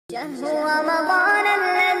شهر رمضان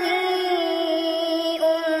الذي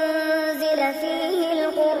أنزل فيه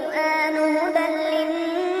القرآن هدى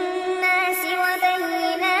للناس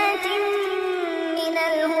وبينات من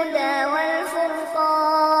الهدى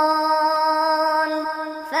والفرقان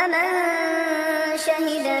فمن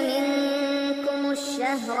شهد منكم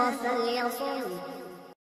الشهر فليصم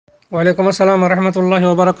ওয়ালাইকুম আসসালাম রহমতুল্লাহি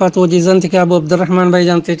ওয়া বারাকাতুহু। জিজান থেকে আবু আব্দুর রহমান ভাই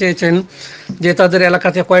জানতে চেয়েছেন যে তাদের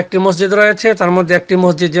এলাকাতে কয়েকটি মসজিদ রয়েছে, তার মধ্যে একটি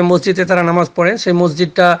মসজিদ, যে মসজিদে তারা নামাজ পড়ে, সেই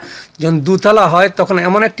মসজিদটা যখন দুতলা হয় তখন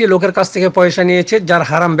এমন একটি লোকের কাছ থেকে পয়সা নিয়েছে যার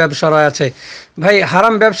হারাম ব্যবসা রয়েছে। ভাই,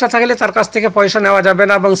 হারাম ব্যবসা থাকলে তার কাছ থেকে পয়সা নেওয়া যাবে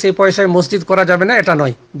না এবং সেই পয়সায় মসজিদ করা যাবে না, এটা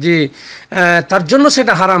নয় জি, তার জন্য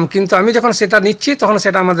সেটা হারাম, কিন্তু আমি যখন সেটা নিচ্ছি তখন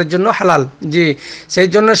সেটা আমাদের জন্য হালাল জি। সেই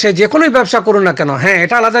জন্য সে যে কোনোই ব্যবসা করুন না কেন, হ্যাঁ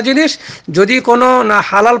এটা আলাদা জিনিস। যদি কোনো না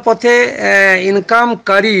হালাল পথে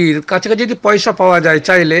ইনকামকারীর কাছে যদি পয়সা পাওয়া যায়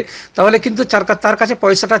চাইলে, তাহলে কিন্তু তার কাছে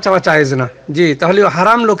পয়সাটা চাওয়া জায়েজ না জি। তাহলে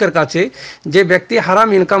হারাম লোকের কাছে, যে ব্যক্তি হারাম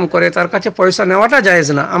ইনকাম করে তার কাছে পয়সা নেওয়াটা জায়েজ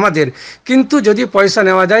না আমাদের। কিন্তু যদি পয়সা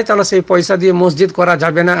নেওয়া যায় তাহলে সেই পয়সা দিয়ে মসজিদ করা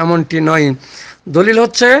যাবে না এমনটি নয়। দলিল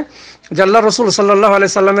হচ্ছে যে আল্লাহ রসুল সাল্লাল্লাহু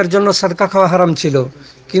আলাইহি সাল্লামের জন্য সাদকা খাওয়া হারাম ছিল,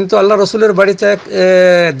 কিন্তু আল্লাহ রসুলের বাড়িতে এক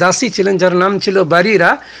দাসী ছিলেন যার নাম ছিল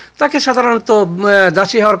বারিরা। তাকে সাধারণত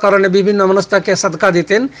দাসী হওয়ার কারণে বিভিন্ন মানুষ তাকে সাদকা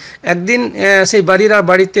দিতেন। একদিন সেই বারিরার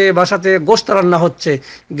বাড়িতে বাসাতে গোশত রান্না হচ্ছে,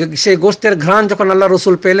 সেই গোশতের ঘ্রাণ যখন আল্লাহ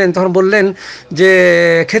রসুল পেলেন তখন বললেন যে,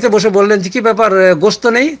 খেতে বসে বললেন যে কী ব্যাপার, গোশত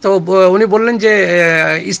নেই? তো উনি বললেন যে,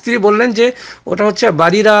 স্ত্রী বললেন যে ওটা হচ্ছে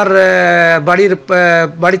বারিরার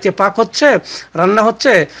বাড়িতে পাক হচ্ছে, রান্না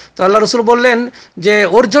হচ্ছে। তো আল্লাহ রসুল বললেন যে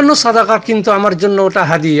ওর জন্য সাদাকা, কিন্তু আমার জন্য ওটা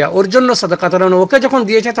হাদিয়া, ওর জন্য সাদাকা। কারণ ওকে যখন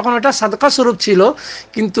দিয়েছে তখন ওটা সাদকা স্বরূপ ছিল,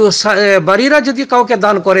 কিন্তু বাড়িরা যদি কাউকে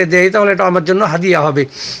দান করে দেয় তাহলে এটা আমার জন্য হাদিয়া হবে।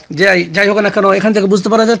 যাই হোক না কেন, এখান থেকে বুঝতে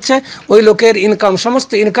পারা যাচ্ছে ওই লোকের ইনকাম, সমস্ত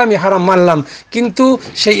ইনকামই হারাম মানলাম, কিন্তু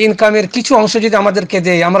সেই ইনকামের কিছু অংশ যদি আমাদেরকে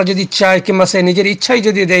দেয়, আমরা যদি চাই, কিংবা সে নিজের ইচ্ছাই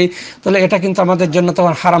যদি দেয়, তাহলে এটা কিন্তু আমাদের জন্য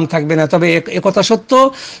তখন হারাম থাকবে না। তবে একথা সত্য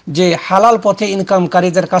যে হালাল পথে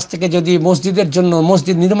ইনকামকারীদের কাছ থেকে যদি মসজিদের জন্য,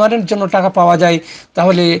 মসজিদ নির্মাণের জন্য টাকা পাওয়া যায়,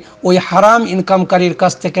 তাহলে ওই হারাম ইনকামকারীর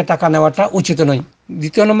কাছ থেকে টাকা নেওয়াটা উচিত নয়।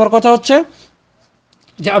 দ্বিতীয় নম্বর কথা হচ্ছে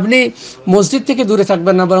যে আপনি মসজিদ থেকে দূরে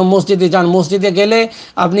থাকবেন না, বরং মসজিদে যান। মসজিদে গেলে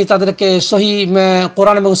আপনি তাদেরকে সহি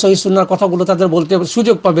কোরআন এবং সহি সুন্নাহর কথাগুলো তাদের বলতে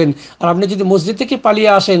সুযোগ পাবেন। আর আপনি যদি মসজিদ থেকে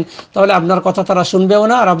পালিয়ে আসেন তাহলে আপনার কথা তারা শুনবেও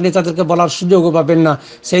না, আর আপনি তাদেরকে বলার সুযোগও পাবেন না।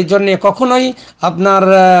 সেই জন্যে কখনোই আপনার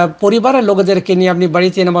পরিবারের লোকদেরকে নিয়ে আপনি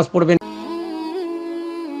বাড়িতে নামাজ পড়বেন।